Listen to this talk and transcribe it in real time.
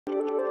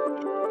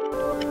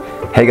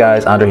Hey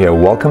guys, Andrei here.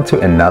 Welcome to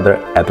another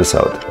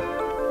episode.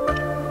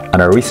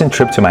 On our recent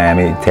trip to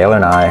Miami, Taylor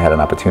and I had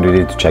an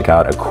opportunity to check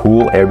out a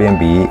cool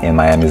Airbnb in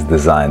Miami's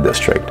Design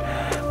District.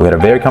 We had a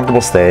very comfortable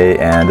stay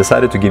and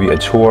decided to give you a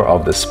tour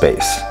of the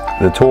space.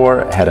 The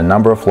tour had a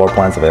number of floor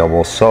plans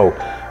available, so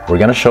we're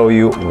going to show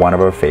you one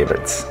of our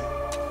favorites.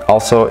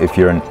 Also, if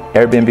you're an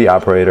Airbnb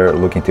operator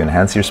looking to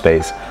enhance your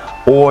space,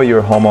 or you're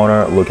a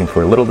homeowner looking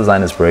for a little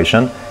design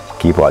inspiration,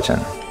 keep watching.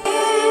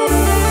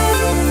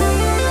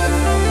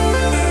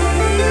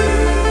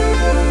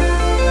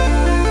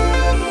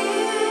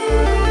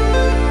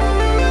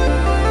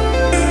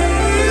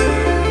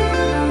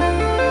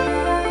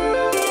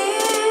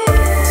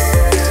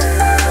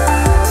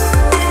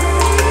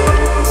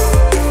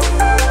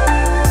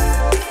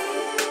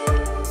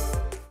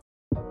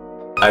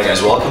 Alright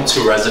guys, welcome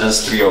to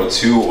Residence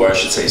 302, or I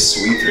should say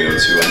Suite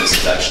 302, and this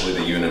is actually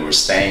the unit we're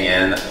staying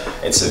in.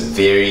 It's a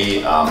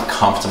very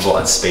comfortable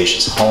and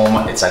spacious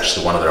home. It's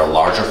actually one of their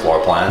larger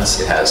floor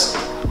plans. It has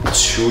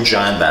 2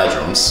 giant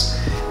bedrooms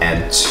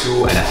and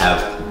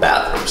 2.5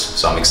 bathrooms,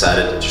 so I'm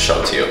excited to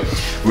show it to you.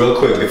 Real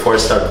quick, before I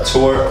start the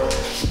tour,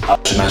 I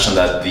should mention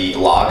that the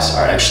locks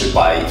are actually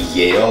by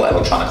Yale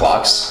Electronic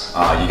Locks.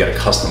 You get a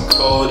custom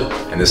code,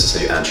 and this is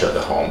how you enter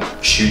the home.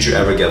 Should you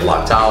ever get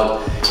locked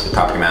out, the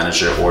property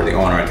manager or the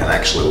owner can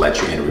actually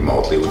let you in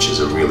remotely, which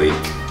is a really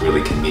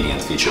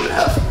convenient feature to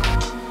have.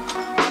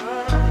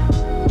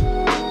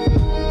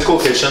 Cool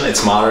kitchen.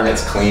 It's modern,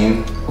 it's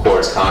clean,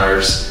 quartz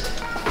counters,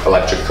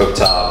 electric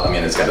cooktop. I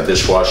mean, it's got a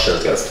dishwasher,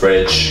 it's got a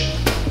fridge.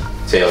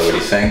 Taylor, what do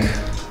you think?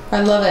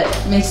 I love it.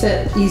 Makes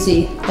it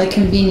easy, like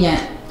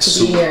convenient.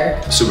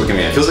 Super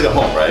convenient. It feels like a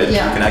home, right?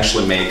 Yeah. You can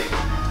actually make,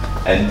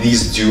 and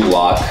these do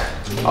lock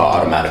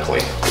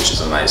automatically, which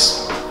is a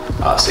nice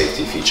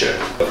safety feature.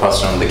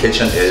 Across from the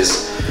kitchen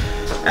is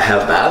a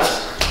half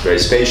bath, very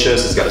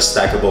spacious. It's got a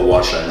stackable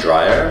washer and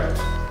dryer,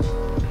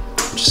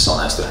 which is so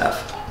nice to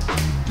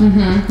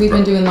have. We've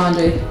been doing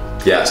laundry.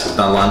 Yes, we've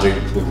done laundry.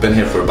 We've been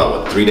here for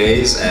about, what, 3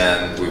 days,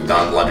 and we've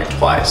done laundry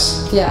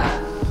twice. Yeah,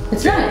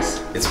 it's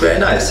nice. It's very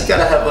nice. You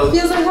gotta have a...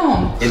 Feels like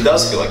home. It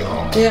does feel like a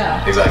home.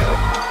 Yeah.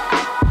 Exactly.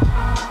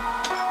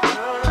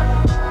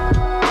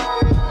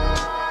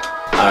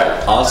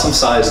 Alright, awesome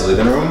size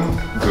living room,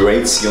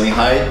 great ceiling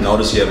height.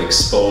 Notice you have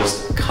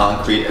exposed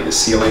concrete at the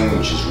ceiling,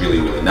 which is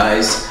really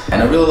nice.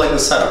 And I really like the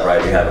setup,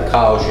 right? You have a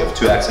couch, you have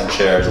 2 accent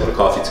chairs, a little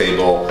coffee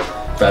table.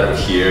 Right over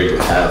here you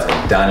have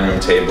a dining room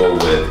table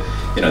with,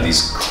 you know,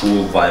 these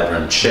cool,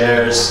 vibrant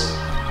chairs.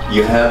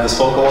 You have this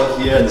whole wall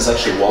here, and this is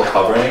actually wall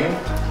covering.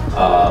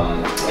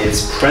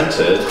 It's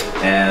printed,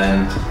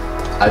 and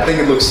I think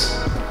it looks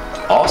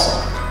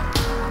awesome.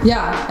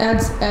 Yeah,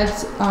 adds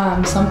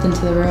something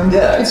to the room.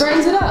 Yeah, it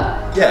brightens it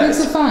up. Yeah, makes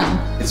it fun.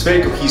 It's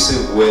very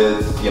cohesive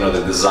with, you know,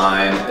 the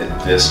design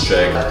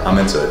district. I'm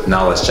into it.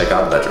 Now let's check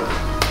out the bedroom.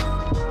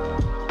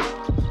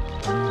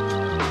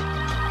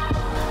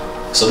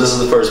 So this is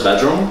the first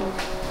bedroom.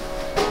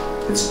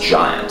 It's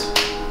giant.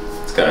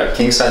 It's got a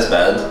king size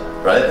bed,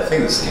 right? I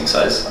think this is king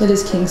size. It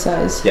is king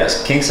size.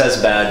 Yes, king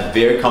size bed,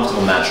 very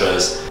comfortable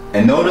mattress.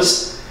 And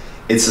notice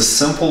it's a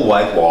simple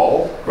white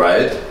wall,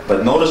 right?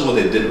 But notice what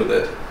they did with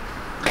it.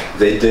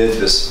 They did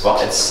this,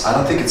 I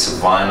don't think it's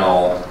a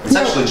vinyl, it's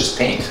actually just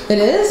paint. It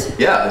is?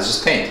 Yeah, it's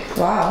just paint.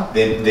 Wow.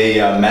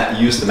 They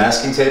used the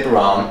masking tape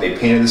around, they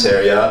painted this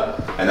area,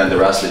 and then the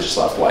rest they just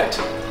left white.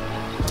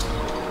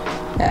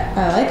 Yeah,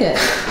 I like it.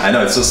 I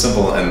know, it's so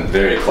simple and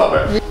very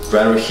clever.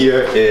 Right over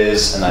here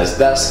is a nice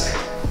desk.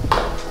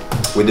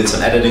 We did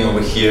some editing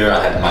over here.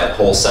 I had my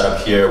whole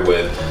setup here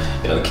with,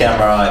 you know, the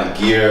camera and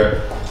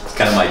gear. It's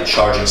kind of my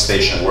charging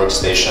station,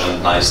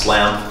 workstation, nice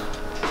lamp.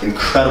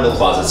 Incredible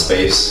closet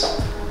space.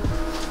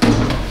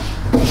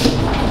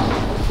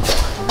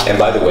 And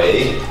by the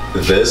way,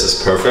 this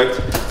is perfect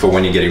for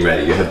when you're getting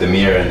ready. You have the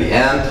mirror in the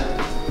end.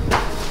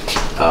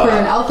 For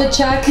an outfit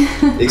check.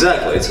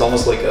 Exactly, it's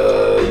almost like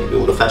a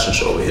little fashion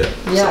show over here.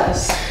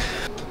 Yes.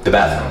 So, the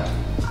bathroom.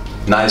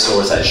 Nice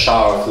oversized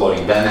shower,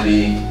 floating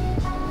vanity,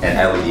 and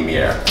LED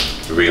mirror.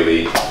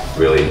 Really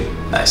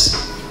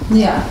nice.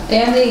 Yeah,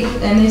 and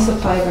they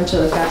supply a bunch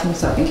of bathroom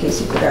stuff in case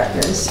you forgot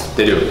yours.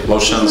 They do.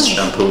 Lotions,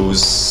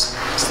 shampoos,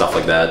 stuff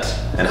like that.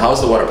 And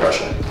how's the water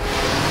pressure?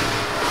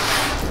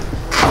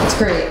 It's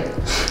great.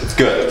 It's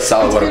good.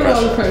 Solid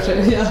water pressure.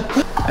 Yeah.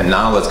 And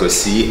now let's go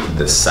see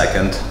the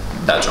second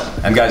bedroom.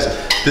 And guys,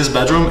 this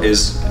bedroom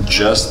is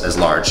just as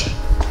large.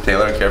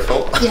 Taylor,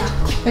 careful. Yeah,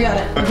 I got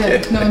it.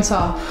 Okay. No one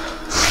saw.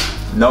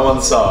 No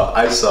one saw.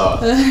 I saw.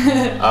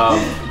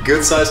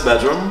 Good sized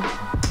bedroom,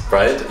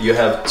 right? You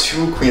have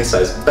 2 queen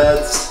size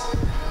beds.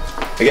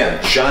 Again,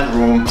 giant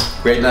room,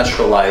 great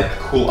natural light,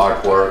 cool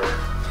artwork,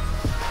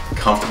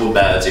 comfortable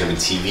beds. You have a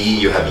TV.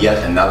 You have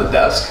yet another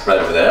desk right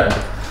over there.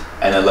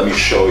 And then let me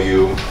show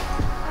you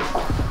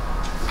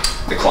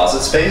the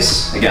closet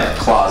space. Again,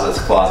 closets.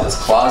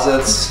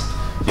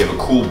 You have a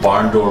cool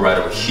barn door right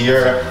over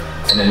here.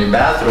 And then your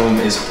bathroom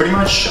is pretty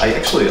much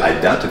actually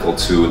identical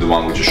to the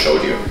one we just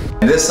showed you.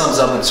 And this sums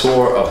up the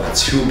tour of the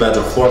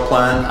 2-bedroom floor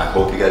plan. I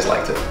hope you guys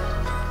liked it.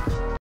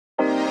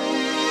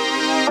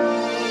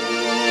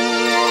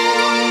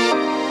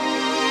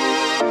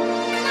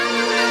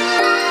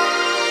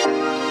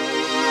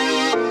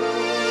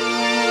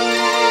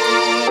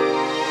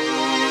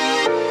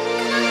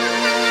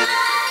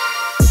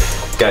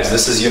 Guys,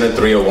 this is unit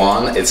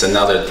 301. It's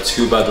another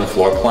 2-bedroom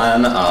floor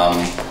plan.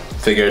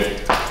 Figured,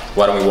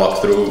 why don't we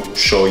walk through,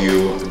 show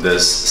you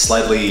this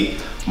slightly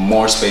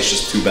more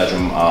spacious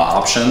 2-bedroom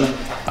option.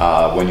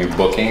 When you're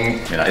booking,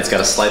 it's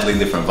got a slightly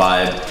different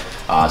vibe,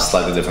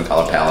 slightly different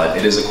color palette.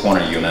 It is a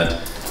corner unit.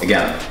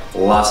 Again,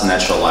 lots of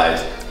natural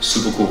light,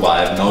 super cool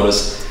vibe.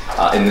 Notice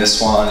in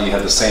this one, you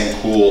have the same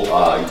cool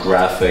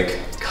graphic,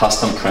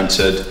 custom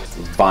printed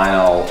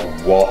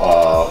vinyl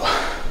wall,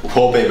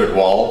 wallpapered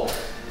wall.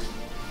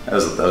 That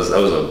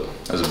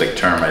was a big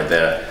term right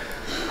there.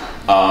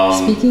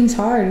 Speaking's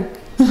hard.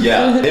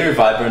 Yeah, very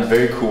vibrant,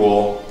 very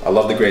cool. I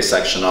love the gray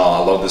sectional. I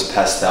love this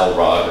pastel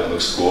rug. It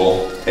looks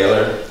cool.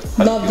 Taylor?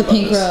 Love the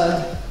pink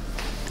rug.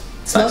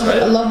 It's nice,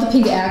 right? I love the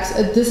pink axe.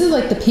 This is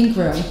like the pink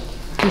room.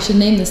 We should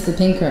name this the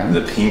pink room.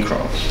 The pink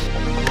room.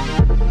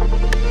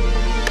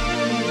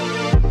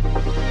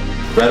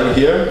 Right over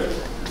here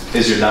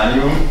is your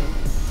dining room.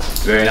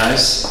 Very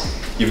nice.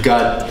 You've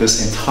got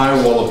this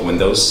entire wall of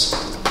windows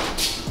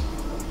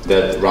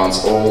that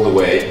runs all the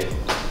way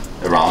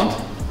around.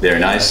 Very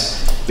nice.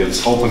 You have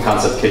this open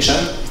concept kitchen.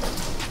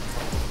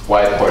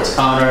 White quartz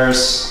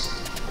counters.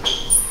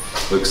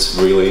 Looks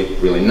really,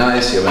 really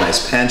nice. You have a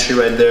nice pantry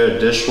right there,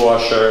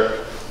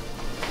 dishwasher.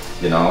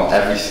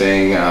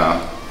 Everything,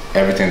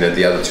 everything that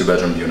the other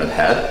 2-bedroom unit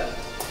had.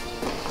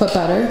 But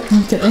better.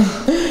 I'm kidding.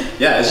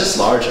 Yeah, it's just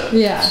larger.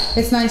 Yeah,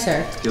 it's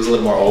nicer. Feels a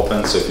little more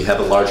open, so if you have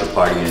a larger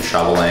party and you're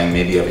traveling,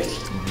 maybe you have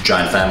a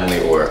giant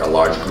family or a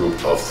large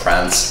group of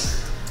friends,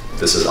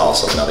 this is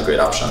also another great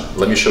option.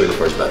 Let me show you the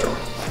first bedroom.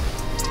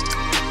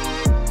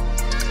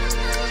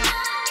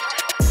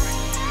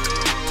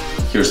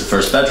 Here's the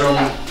first bedroom.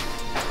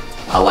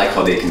 I like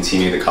how they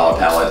continue the color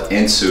palette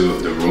into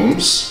the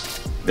rooms.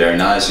 Very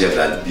nice. You have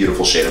that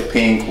beautiful shade of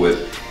pink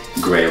with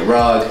gray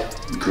rug,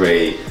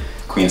 gray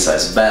queen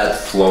size bed,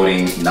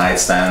 floating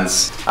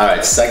nightstands. All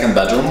right, second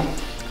bedroom.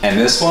 And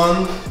this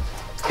one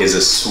is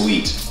a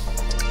suite.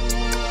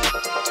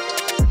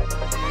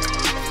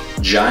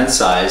 Giant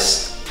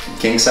size,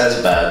 king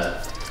size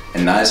bed, a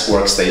nice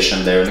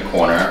workstation there in the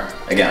corner.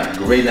 Again,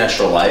 great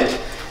natural light,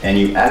 and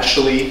you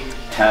actually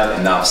have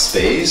enough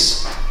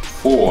space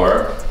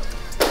for,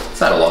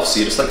 it's not a love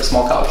seat, it's like a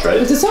small couch, right?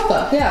 It's a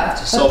sofa, yeah.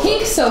 A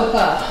pink sofa.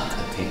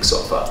 A pink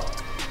sofa.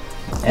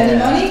 Any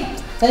money?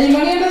 Any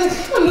money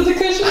under the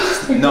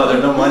cushions? No,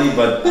 there's no money,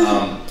 but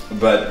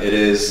it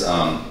is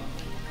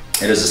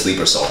a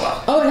sleeper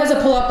sofa. Oh, it has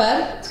a pull-up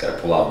bed? It's got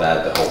a pull-out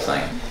bed, the whole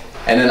thing.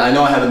 And then I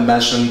know I haven't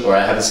mentioned or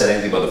I haven't said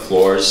anything about the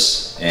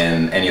floors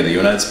in any of the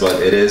units,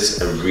 but it is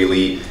a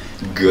really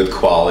good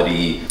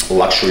quality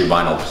luxury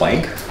vinyl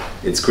plank.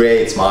 It's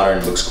great, it's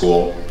modern, looks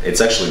cool.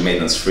 It's actually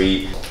maintenance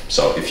free.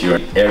 So if you're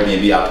an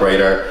Airbnb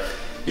operator,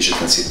 you should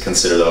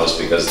consider those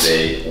because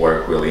they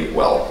work really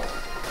well.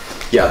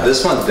 Yeah,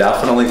 this one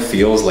definitely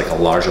feels like a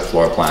larger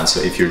floor plan.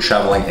 So if you're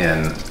traveling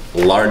in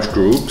large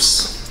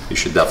groups, you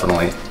should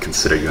definitely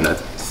consider unit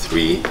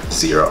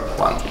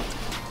 301.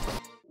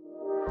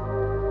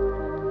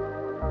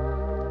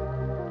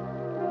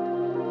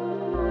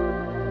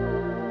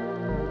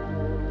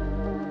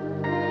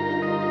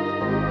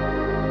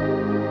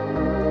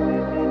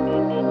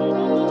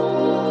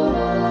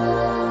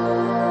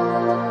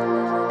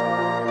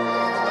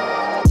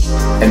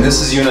 And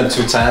this is unit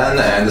 210,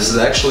 and this is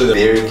actually a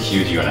very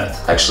cute unit.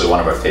 Actually, one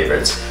of our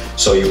favorites.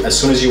 So as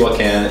soon as you walk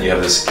in, you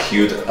have this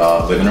cute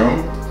living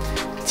room,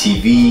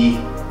 TV,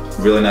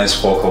 really nice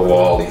focal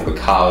wall. You have a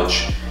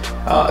couch,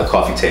 a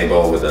coffee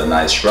table with a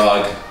nice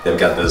rug. They've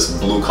got this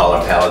blue color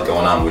palette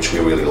going on, which we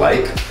really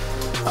like.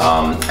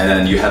 And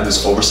then you have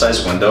this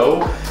oversized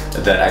window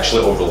that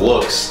actually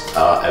overlooks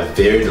a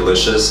very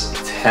delicious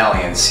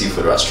Italian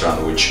seafood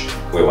restaurant, which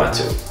we went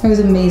to. It was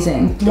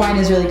amazing. Wine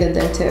is really good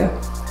there too.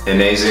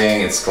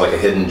 Amazing, it's like a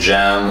hidden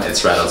gem,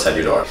 it's right outside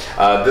your door.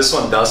 This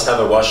one does have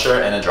a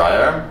washer and a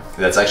dryer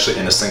that's actually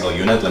in a single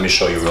unit. Let me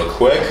show you real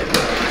quick.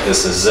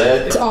 This is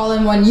it. It's all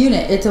in one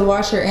unit. It's a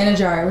washer and a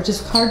dryer, which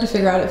is hard to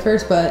figure out at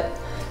first, but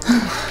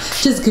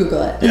just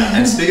Google it. Yeah,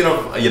 and speaking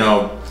of,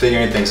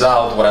 figuring things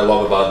out, what I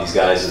love about these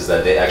guys is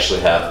that they actually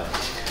have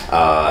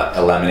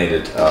a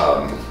laminated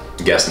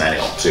guest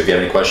manual. So if you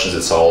have any questions,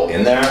 it's all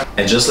in there.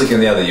 And just like in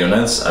the other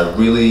units, I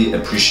really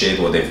appreciate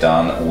what they've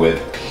done with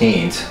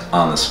paint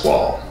on this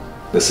wall.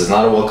 This is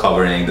not a wall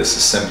covering, this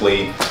is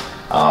simply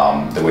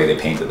the way they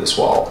painted this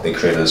wall. They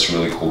created this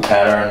really cool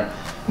pattern.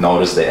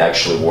 Notice they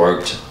actually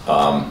worked,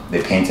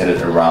 they painted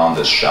it around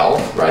the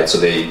shelf, right? So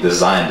they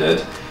designed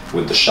it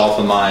with the shelf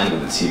in mind,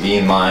 with the TV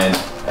in mind,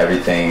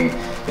 everything.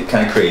 It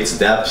kind of creates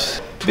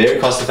depth. Very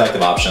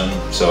cost-effective option.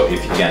 So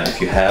if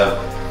you have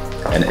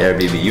an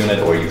Airbnb unit,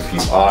 or if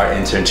you are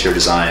into interior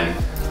design,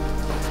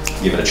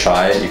 give it a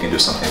try. You can do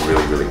something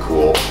really, really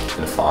cool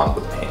and fun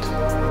with paint.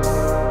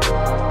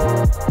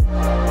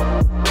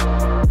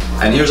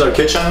 And here's our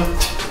kitchen.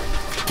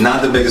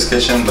 Not the biggest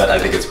kitchen, but I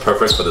think it's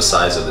perfect for the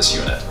size of this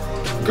unit.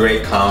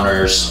 Great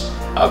counters,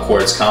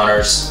 quartz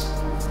counters,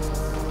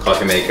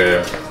 coffee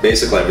maker,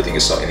 basically everything you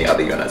saw in the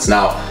other units.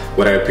 Now,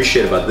 what I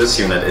appreciate about this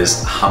unit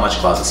is how much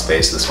closet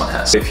space this one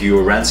has. If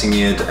you're renting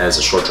it as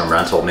a short-term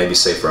rental, maybe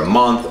say for a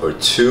month or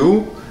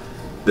two,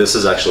 This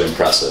is actually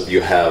impressive.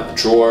 You have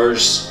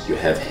drawers, you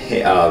have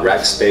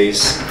rack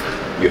space,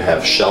 you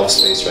have shelf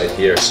space right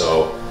here,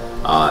 so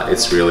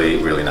it's really,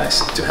 really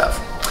nice to have.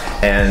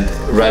 And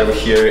right over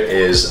here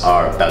is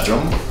our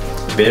bedroom.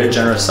 Very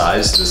generous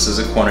size. This is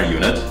a corner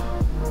unit.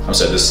 I'm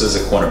sorry, this is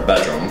a corner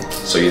bedroom,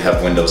 so you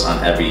have windows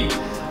on every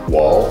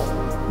wall.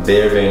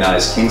 Very, very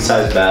nice king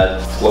size bed,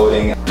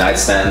 floating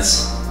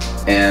nightstands,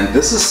 and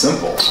this is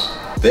simple.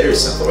 Very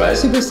simple, right?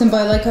 Super simple.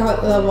 I like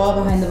the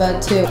wall behind the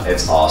bed too.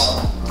 It's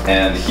awesome.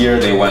 And here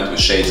they went with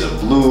shades of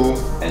blue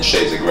and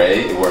shades of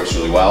gray. It works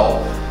really well.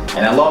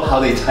 And I love how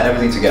they tie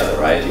everything together,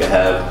 right? You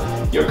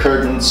have your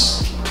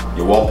curtains,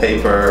 your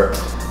wallpaper,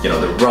 you know,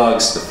 the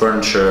rugs, the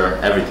furniture,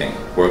 everything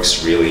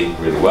works really,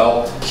 really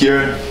well.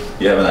 Here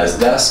you have a nice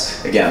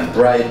desk. Again,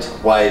 bright,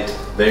 white,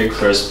 very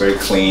crisp, very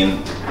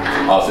clean.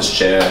 Office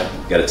chair,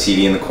 you got a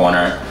TV in the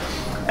corner.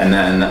 And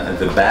then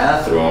the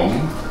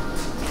bathroom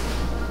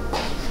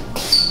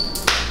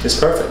is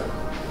perfect.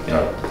 You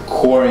know,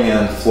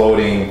 Korean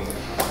floating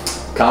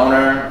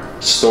counter,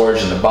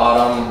 storage in the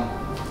bottom,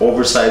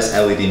 oversized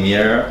LED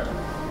mirror,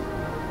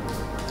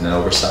 and an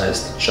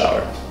oversized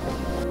shower.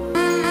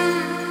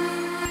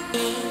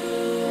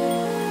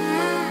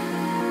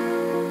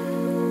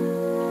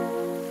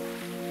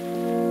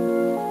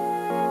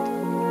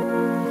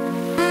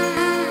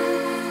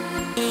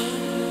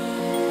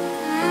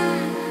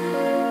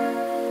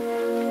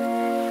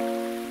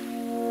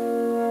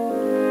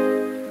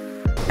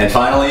 And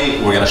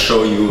finally, we're gonna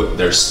show you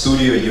their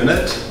studio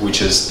unit,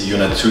 which is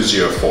unit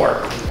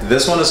 204.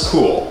 This one is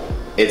cool.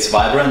 It's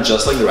vibrant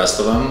just like the rest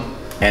of them.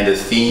 And the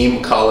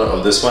theme color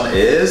of this one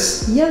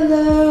is?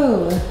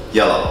 Yellow.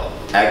 Yellow.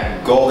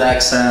 Gold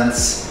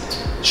accents,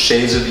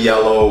 shades of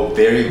yellow,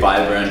 very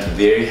vibrant,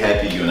 very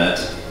happy unit.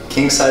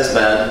 King size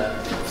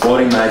bed,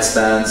 floating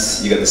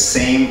nightstands. You got the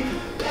same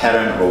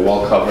pattern or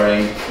wall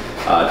covering,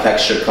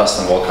 textured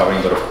custom wall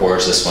covering, but of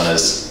course this one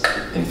is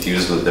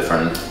infused with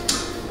different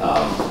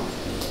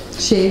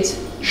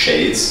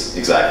Shades,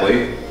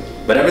 exactly.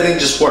 But everything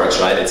just works,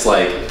 right? It's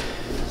like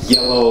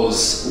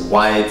yellows,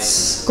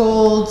 whites,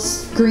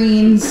 golds,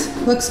 greens.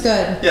 Looks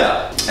good.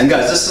 Yeah. And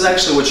guys, this is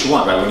actually what you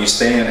want, right? When you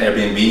stay in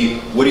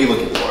Airbnb, what are you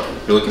looking for?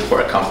 You're looking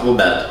for a comfortable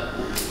bed.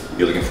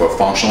 You're looking for a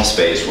functional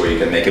space where you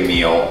can make a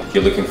meal.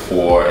 You're looking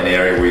for an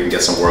area where you can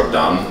get some work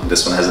done.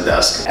 This one has a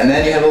desk. And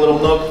then you have a little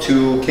nook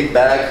to kick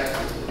back,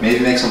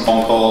 maybe make some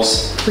phone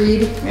calls.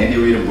 Maybe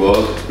read a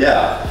book.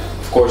 Yeah.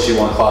 Of course, you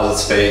want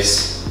closet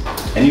space.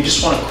 And you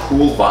just want a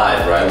cool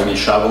vibe, right? When you're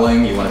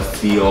traveling, you want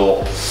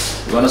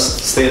to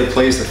stay at a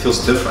place that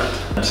feels different.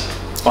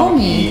 Funky.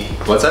 Homey.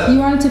 What's that? You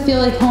want it to feel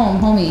like home,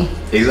 homey.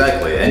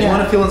 Exactly. And you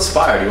want to feel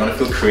inspired, you want to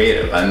feel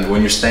creative. And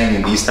when you're staying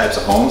in these types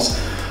of homes,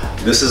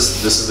 this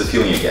is the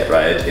feeling you get,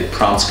 right? It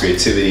prompts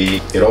creativity.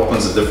 It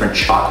opens a different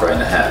chakra in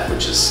the head,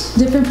 which is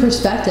different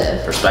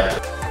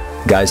perspective.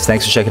 Guys,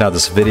 thanks for checking out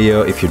this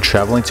video. If you're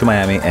traveling to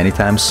Miami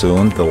anytime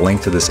soon, the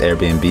link to this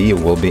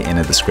Airbnb will be in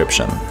the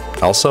description.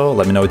 Also,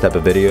 let me know what type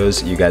of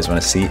videos you guys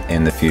want to see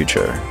in the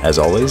future. As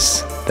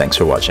always, thanks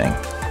for watching.